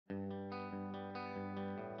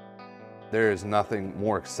There is nothing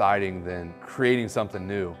more exciting than creating something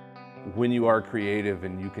new. When you are creative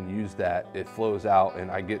and you can use that, it flows out, and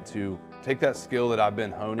I get to take that skill that I've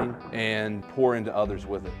been honing and pour into others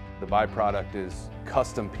with it. The byproduct is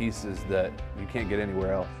custom pieces that you can't get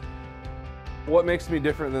anywhere else. What makes me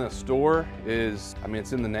different than a store is,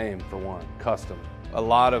 it's in the name for one, custom. A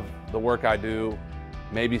lot of the work I do,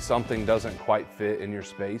 maybe something doesn't quite fit in your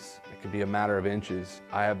space. It could be a matter of inches.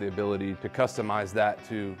 I have the ability to customize that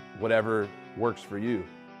to whatever works for you.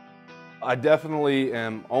 I definitely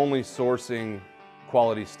am only sourcing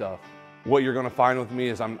quality stuff. What you're gonna find with me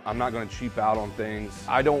is I'm not gonna cheap out on things.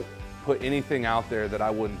 I don't put anything out there that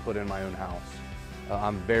I wouldn't put in my own house.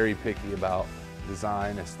 I'm very picky about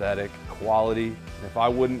design, aesthetic, quality. And if I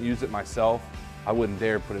wouldn't use it myself, I wouldn't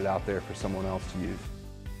dare put it out there for someone else to use.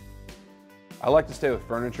 I like to stay with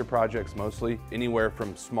furniture projects mostly, anywhere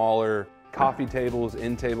from smaller coffee tables,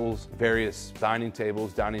 end tables, various dining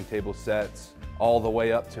table sets, all the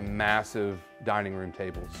way up to massive dining room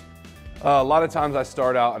tables. A lot of times I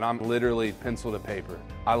start out and I'm literally pencil to paper.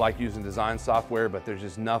 I like using design software, but there's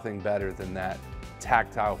just nothing better than that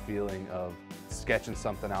tactile feeling of sketching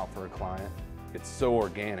something out for a client. It's so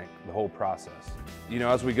organic, the whole process.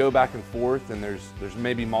 As we go back and forth and there's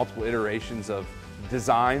maybe multiple iterations of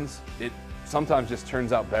designs, it sometimes just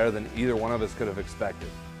turns out better than either one of us could have expected.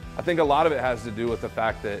 I think a lot of it has to do with the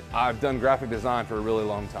fact that I've done graphic design for a really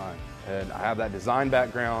long time. And I have that design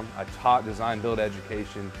background. I taught design build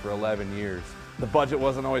education for 11 years. The budget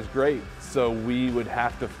wasn't always great, so we would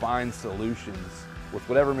have to find solutions with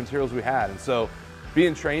whatever materials we had. And so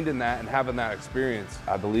being trained in that and having that experience,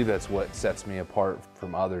 I believe that's what sets me apart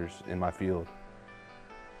from others in my field.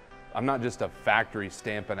 I'm not just a factory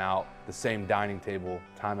stamping out the same dining table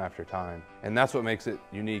time after time. And that's what makes it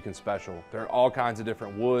unique and special. There are all kinds of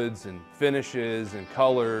different woods and finishes and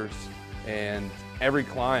colors, and every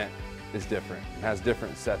client is different and has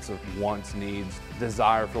different sets of wants, needs,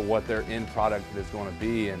 desire for what their end product is going to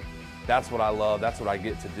be. And that's what I love. That's what I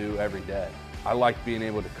get to do every day. I like being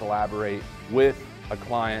able to collaborate with a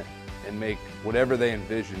client and make whatever they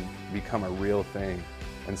envision become a real thing,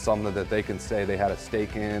 and something that they can say they had a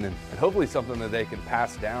stake in, and hopefully something that they can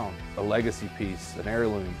pass down, a legacy piece, an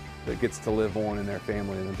heirloom that gets to live on in their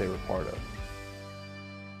family and that they were part of.